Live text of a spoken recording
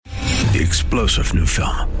The explosive new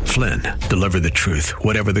film, Flynn, deliver the truth,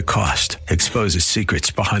 whatever the cost, exposes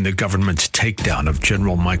secrets behind the government's takedown of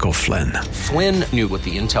General Michael Flynn. Flynn knew what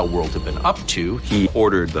the intel world had been up to. He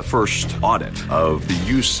ordered the first audit of the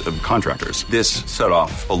use of contractors. This set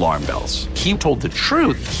off alarm bells. He told the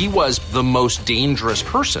truth. He was the most dangerous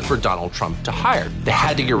person for Donald Trump to hire. They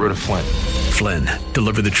had to get rid of Flynn. Flynn,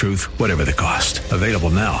 deliver the truth, whatever the cost. Available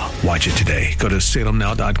now. Watch it today. Go to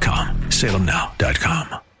salemnow.com.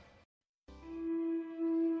 salemnow.com.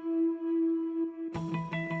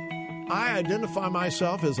 I identify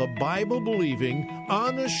myself as a Bible-believing,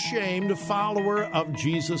 unashamed follower of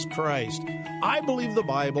Jesus Christ. I believe the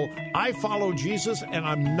Bible, I follow Jesus, and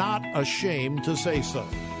I'm not ashamed to say so.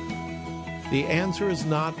 The answer is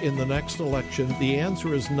not in the next election. The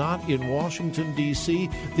answer is not in Washington, D.C.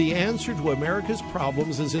 The answer to America's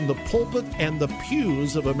problems is in the pulpit and the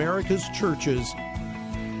pews of America's churches.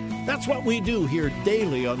 That's what we do here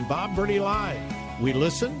daily on Bob Burney Live. We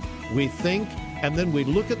listen, we think, and then we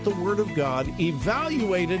look at the Word of God,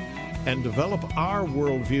 evaluate it, and develop our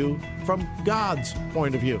worldview from God's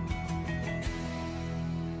point of view.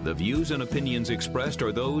 The views and opinions expressed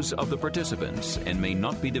are those of the participants and may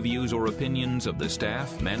not be the views or opinions of the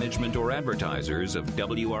staff, management, or advertisers of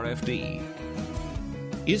WRFD.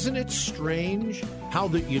 Isn't it strange how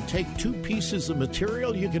that you take two pieces of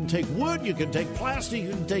material, you can take wood, you can take plastic,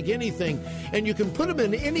 you can take anything, and you can put them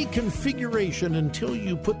in any configuration until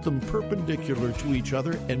you put them perpendicular to each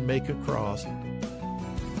other and make a cross.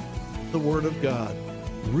 The Word of God.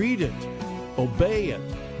 Read it. Obey it.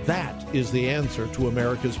 That is the answer to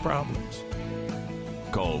America's problems.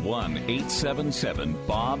 Call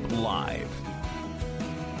 1-877-BOB-LIVE.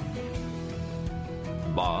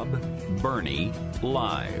 Bob Burney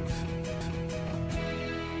Live.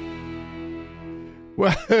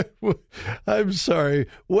 Well, I'm sorry.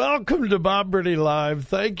 Welcome to Bob Burney Live.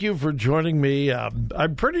 Thank you for joining me.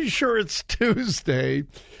 I'm pretty sure it's Tuesday.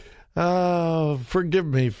 Forgive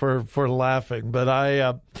me for laughing, but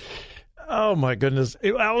oh, my goodness.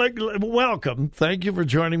 Welcome. Thank you for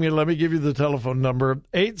joining me. Let me give you the telephone number,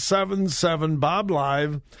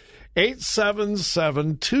 877-BOB-LIVE,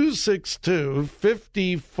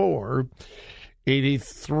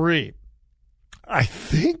 877-262-5483. I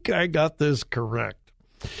think I got this correct.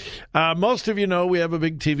 Most of you know we have a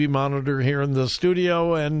big TV monitor here in the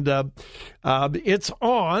studio, and it's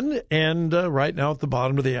on, and right now at the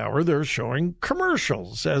bottom of the hour, they're showing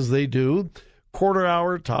commercials, as they do, quarter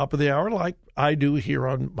hour, top of the hour, like I do here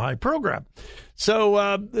on my program.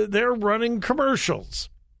 So they're running commercials.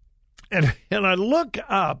 And I look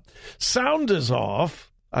up, sound is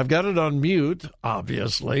off. I've got it on mute,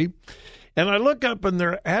 obviously. And I look up and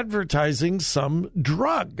they're advertising some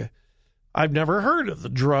drug. I've never heard of the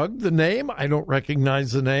drug, the name. I don't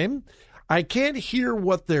recognize the name. I can't hear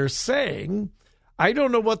what they're saying. I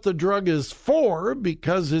don't know what the drug is for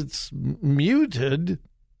because it's muted.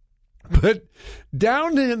 But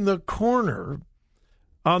down in the corner,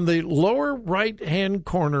 on the lower right-hand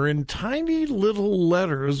corner, in tiny little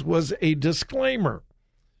letters, was a disclaimer.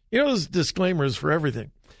 You know, there's disclaimers for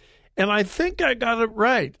everything. And I think I got it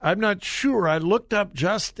right. I'm not sure. I looked up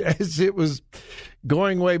just as it was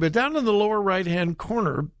going away. But down in the lower right-hand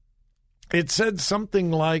corner, it said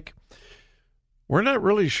something like, "We're not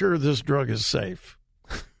really sure this drug is safe."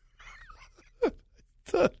 I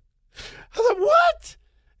thought, what?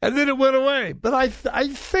 And then it went away. But I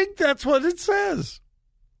think that's what it says.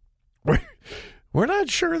 We're not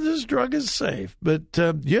sure this drug is safe. But,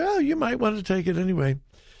 yeah, you might want to take it anyway.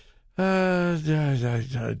 I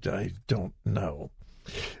don't know.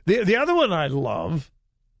 The other one I love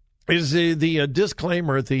is the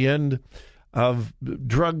disclaimer at the end of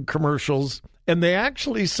drug commercials. And they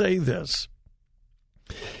actually say this: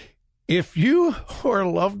 if you or a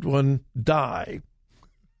loved one die,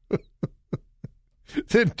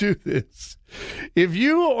 then do this. If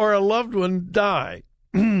you or a loved one die,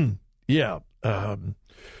 yeah.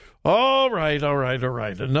 All right.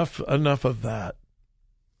 Enough of that.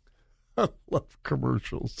 I love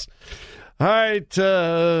commercials. All right.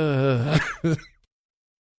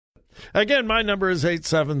 Again, my number is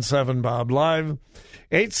 877-BOB-LIVE,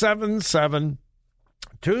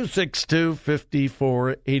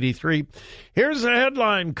 877-262-5483. Here's a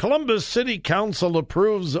headline: Columbus City Council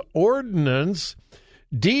approves ordinance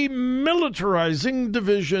demilitarizing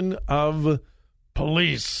division of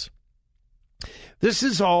police. This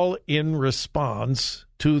is all in response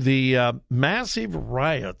to the massive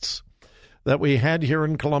riots that we had here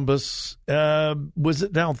in Columbus. Was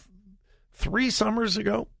it now 3 summers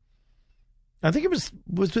ago? I think it was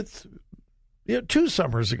it 2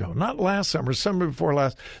 summers ago, not last summer, summer before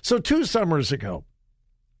last. So 2 summers ago,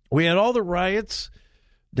 We had all the riots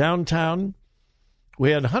downtown.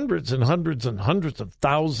 We had hundreds and hundreds and hundreds of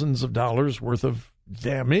thousands of dollars worth of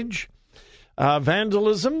damage.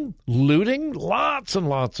 Vandalism, looting, lots and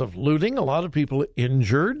lots of looting, a lot of people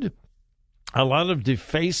injured, a lot of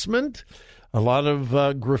defacement, a lot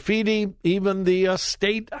of graffiti. Even the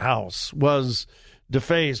State House was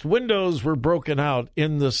defaced. Windows were broken out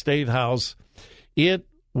in the State House. It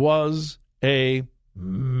was a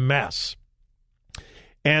mess.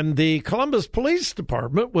 And the Columbus Police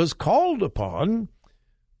Department was called upon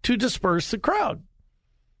to disperse the crowd.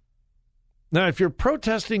 Now, if you're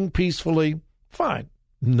protesting peacefully, fine,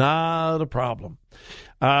 not a problem.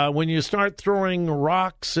 When you start throwing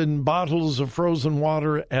rocks and bottles of frozen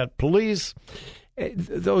water at police,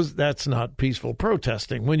 that's not peaceful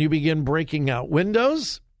protesting. When you begin breaking out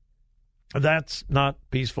windows, that's not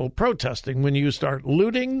peaceful protesting. When you start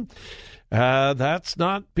looting, that's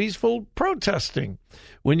not peaceful protesting.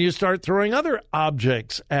 When you start throwing other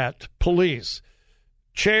objects at police,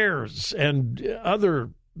 chairs and other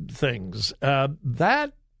things,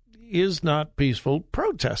 that is not peaceful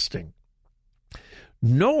protesting,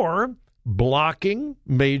 nor blocking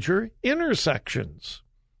major intersections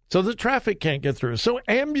so the traffic can't get through, so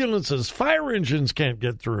ambulances, fire engines can't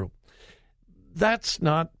get through. That's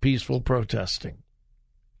not peaceful protesting.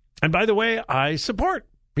 And by the way, I support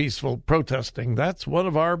peaceful protesting. That's one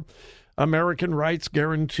of our American rights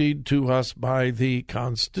guaranteed to us by the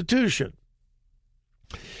Constitution.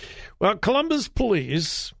 Well, Columbus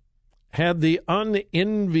police had the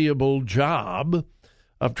unenviable job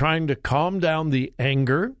of trying to calm down the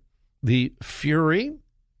anger, the fury,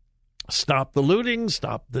 stop the looting,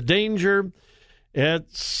 stop the danger,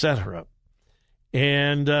 etc.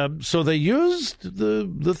 And so they used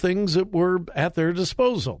the things that were at their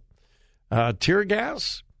disposal. Tear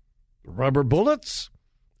gas, rubber bullets,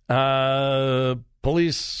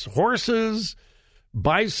 police horses,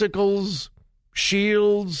 bicycles,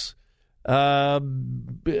 shields,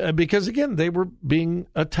 because, again, they were being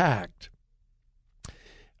attacked.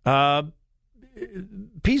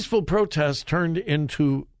 Peaceful protests turned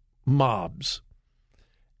into mobs,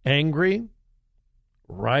 angry,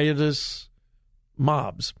 riotous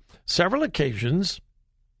mobs. Several occasions,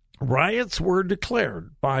 riots were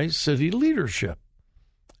declared by city leadership,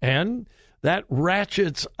 and that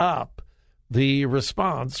ratchets up the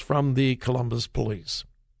response from the Columbus police.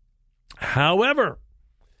 However,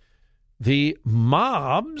 the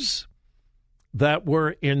mobs that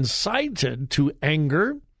were incited to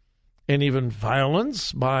anger and even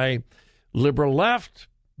violence by liberal left,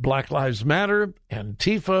 Black Lives Matter,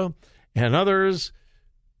 Antifa, and others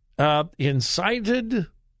incited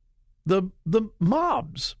the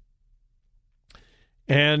mobs.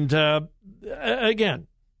 And again,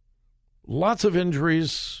 lots of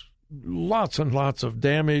injuries, lots and lots of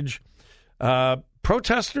damage.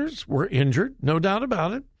 Protesters were injured, no doubt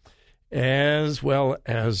about it, as well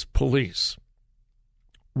as police.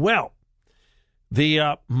 Well,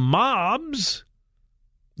 the mobs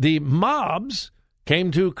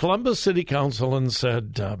came to Columbus City Council and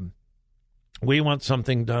said, we want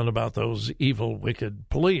something done about those evil, wicked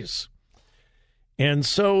police. And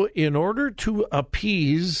so in order to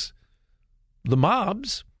appease the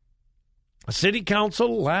mobs, City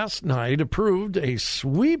Council last night approved a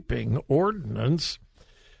sweeping ordinance,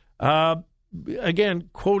 again,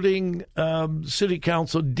 quoting City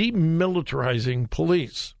Council, demilitarizing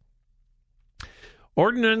police.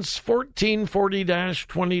 Ordinance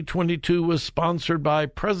 1440-2022 was sponsored by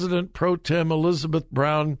President Pro Tem Elizabeth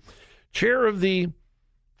Brown, chair of the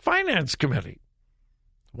Finance Committee.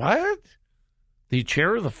 What? The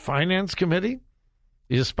chair of the Finance Committee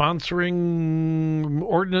is sponsoring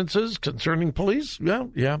ordinances concerning police?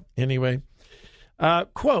 Yeah, anyway.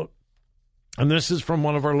 Quote, and this is from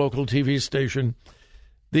one of our local TV station,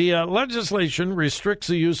 the legislation restricts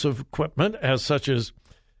the use of equipment as such as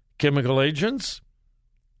chemical agents,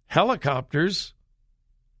 helicopters.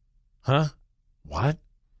 Huh? What?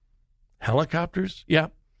 Helicopters? Yeah.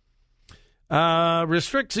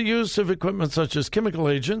 Restricts the use of equipment such as chemical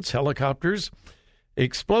agents, helicopters,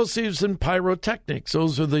 explosives, and pyrotechnics.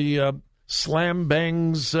 Those are the slam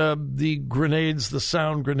bangs, the grenades, the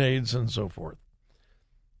sound grenades, and so forth.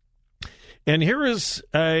 And here is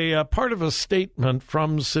a part of a statement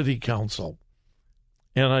from City Council,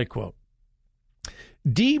 and I quote,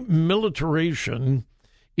 demilitarization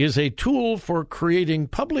is a tool for creating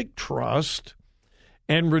public trust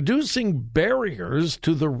and reducing barriers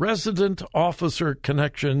to the resident-officer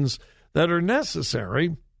connections that are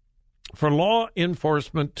necessary for law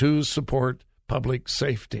enforcement to support public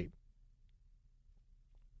safety.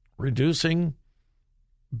 Reducing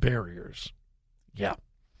barriers. Yeah.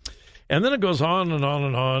 And then it goes on and on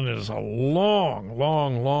and on. It is a long,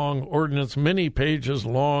 long, long ordinance, many pages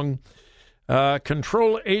long.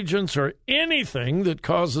 Control agents are anything that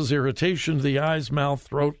causes irritation to the eyes, mouth,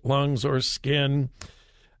 throat, lungs, or skin.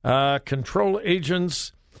 Control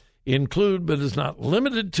agents include, but is not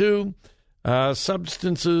limited to,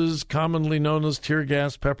 substances commonly known as tear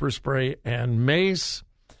gas, pepper spray, and mace.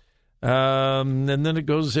 And then it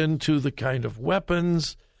goes into the kind of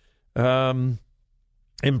weapons.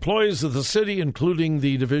 Employees of the city, including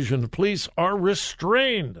the Division of Police, are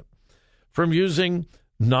restrained from using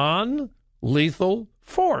non-lethal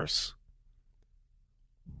force.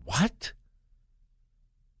 What?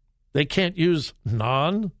 They can't use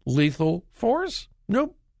non-lethal force?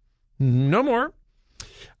 Nope. No more.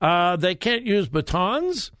 They can't use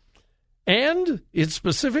batons, and it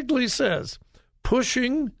specifically says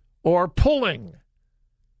pushing or pulling.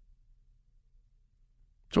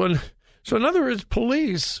 So in other words,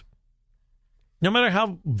 police, no matter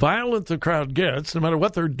how violent the crowd gets, no matter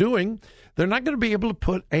what they're doing, they're not going to be able to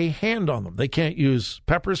put a hand on them. They can't use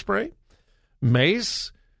pepper spray,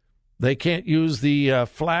 mace. They can't use the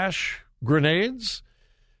flash grenades.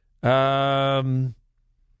 According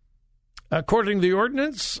to the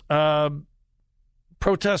ordinance,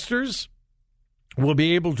 protesters will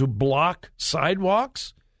be able to block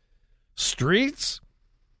sidewalks, streets,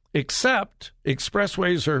 except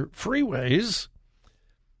expressways or freeways.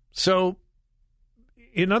 So,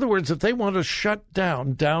 in other words, if they want to shut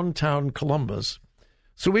down downtown Columbus,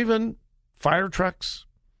 so even fire trucks,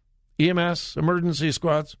 EMS, emergency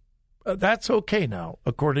squads, that's okay now,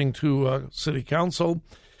 according to City Council.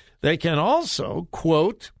 They can also,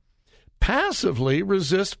 quote, passively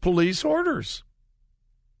resist police orders.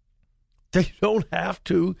 They don't have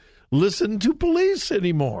to listen to police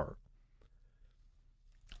anymore.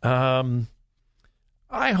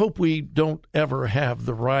 I hope we don't ever have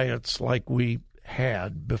the riots like we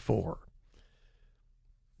had before.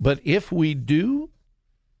 But if we do,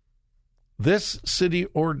 this city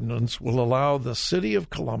ordinance will allow the city of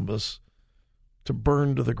Columbus to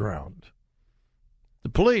burn to the ground. The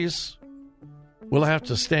police will have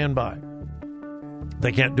to stand by.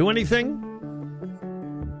 They can't do anything.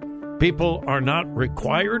 People are not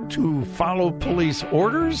required to follow police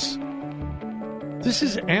orders. This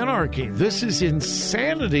is anarchy. This is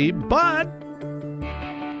insanity, but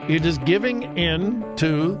it is giving in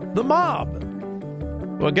to the mob.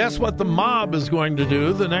 Well, guess what the mob is going to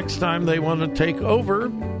do the next time they want to take over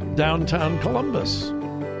downtown Columbus?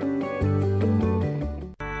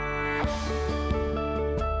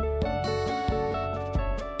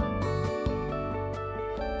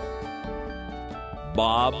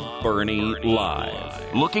 Bob Burney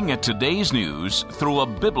Live. Looking at today's news through a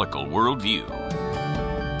biblical worldview.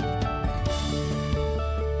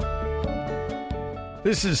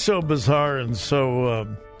 This is so bizarre and so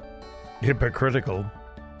hypocritical.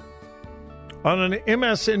 On an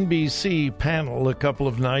MSNBC panel a couple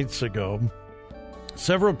of nights ago,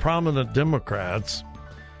 several prominent Democrats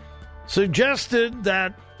suggested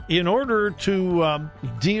that in order to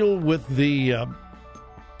deal with the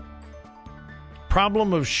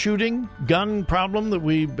problem of shooting, gun problem that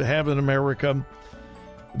we have in America,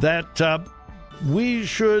 that we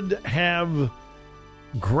should have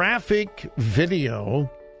graphic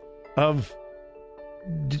video of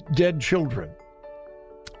dead children,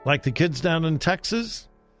 like the kids down in Texas.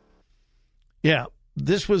 Yeah,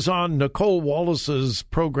 this was on Nicole Wallace's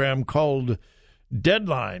program called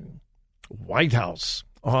Deadline, White House,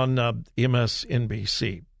 on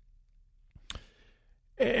MSNBC.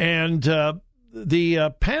 And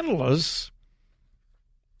the panelists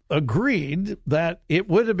agreed that it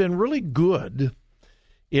would have been really good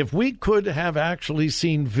if we could have actually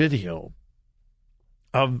seen video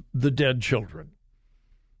of the dead children.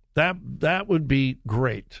 That would be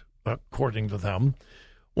great, according to them.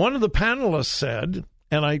 One of the panelists said,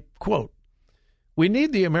 and I quote, "We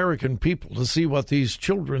need the American people to see what these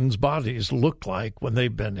children's bodies look like when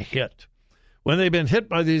they've been hit. When they've been hit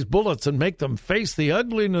by these bullets, and make them face the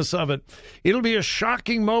ugliness of it. It'll be a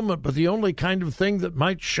shocking moment, but the only kind of thing that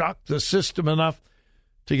might shock the system enough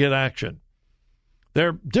to get action."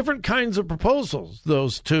 They're different kinds of proposals,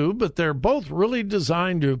 those two, but they're both really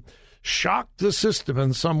designed to shock the system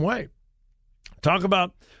in some way. Talk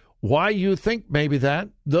about why you think maybe that.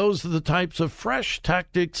 Those are the types of fresh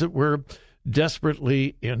tactics that we're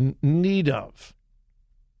desperately in need of.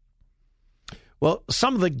 Well,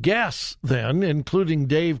 some of the guests then, including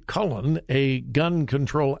Dave Cullen, a gun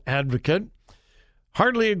control advocate,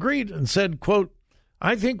 hardly agreed and said, quote,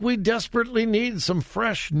 "I think we desperately need some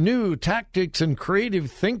fresh, new tactics and creative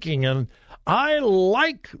thinking, and I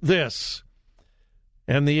like this."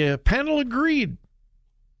 And the panel agreed.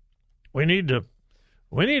 We need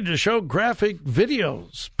to show graphic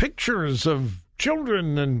videos, pictures of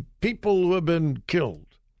children and people who have been killed.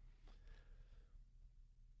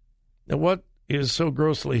 Now, what is so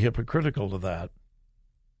grossly hypocritical to that?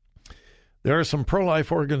 There are some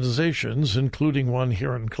pro-life organizations, including one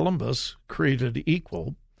here in Columbus, Created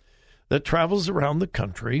Equal, that travels around the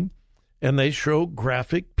country, and they show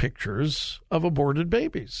graphic pictures of aborted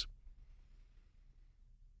babies.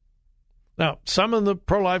 Now, some in the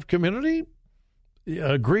pro-life community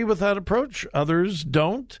agree with that approach. Others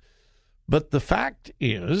don't. But the fact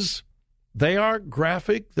is, they are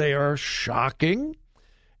graphic, they are shocking,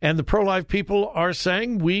 and the pro-life people are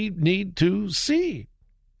saying we need to see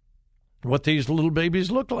what these little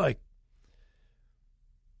babies look like.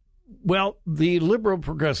 Well, the liberal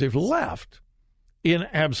progressive left, in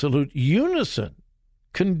absolute unison,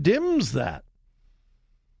 condemns that.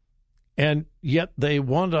 And yet they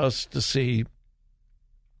want us to see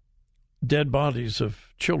dead bodies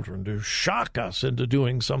of children to shock us into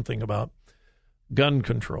doing something about gun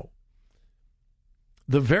control.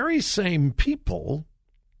 The very same people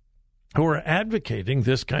who are advocating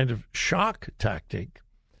this kind of shock tactic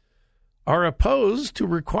are opposed to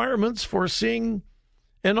requirements for seeing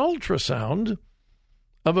an ultrasound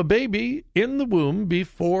of a baby in the womb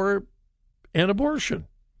before an abortion.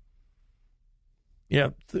 Yeah,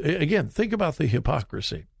 again, think about the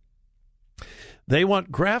hypocrisy. They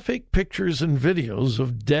want graphic pictures and videos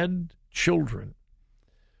of dead children,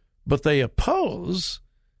 but they oppose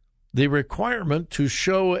the requirement to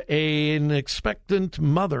show an expectant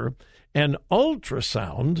mother an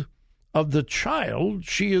ultrasound of the child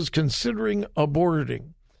she is considering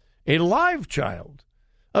aborting. A live child.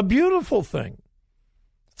 A beautiful thing.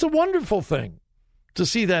 It's a wonderful thing to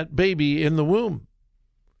see that baby in the womb.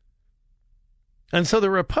 And so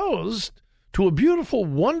they're opposed to a beautiful,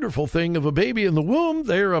 wonderful thing of a baby in the womb.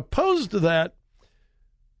 They are opposed to that,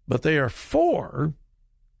 but they are for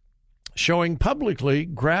showing publicly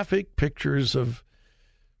graphic pictures of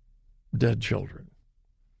dead children.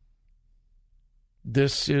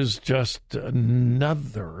 This is just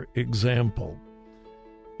another example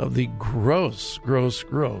of the gross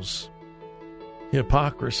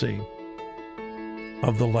hypocrisy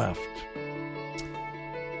of the left.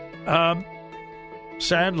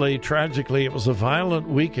 Sadly, tragically, it was a violent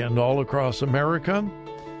weekend all across America.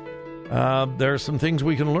 There are some things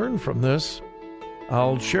we can learn from this.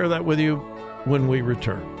 I'll share that with you when we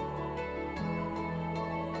return.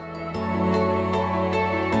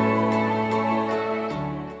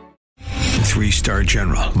 Three-star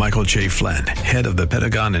General Michael J. Flynn, head of the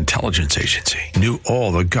Pentagon Intelligence Agency, knew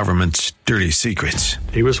all the government's dirty secrets.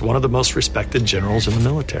 He was one of the most respected generals in the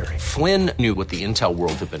military. Flynn knew what the intel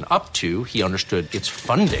world had been up to. He understood its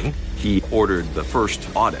funding. He ordered the first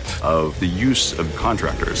audit of the use of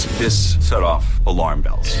contractors. This set off alarm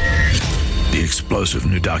bells. The explosive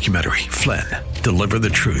new documentary, Flynn, Deliver the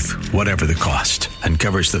Truth, Whatever the Cost,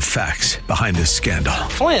 uncovers the facts behind this scandal.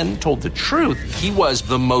 Flynn told the truth. He was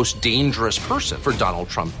the most dangerous person for Donald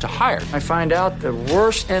Trump to hire. I find out the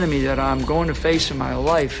worst enemy that I'm going to face in my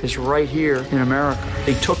life is right here in America.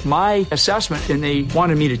 They took my assessment and they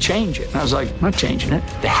wanted me to change it. And I was like, I'm not changing it.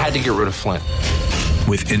 They had to get rid of Flynn.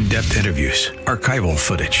 With in-depth interviews, archival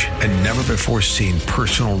footage, and never-before-seen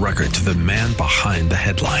personal records of the man behind the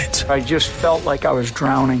headlines. I just felt like I was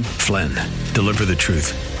drowning. Flynn, Deliver the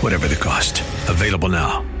Truth, Whatever the Cost. Available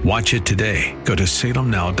now. Watch it today. Go to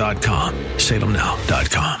salemnow.com.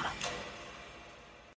 salemnow.com.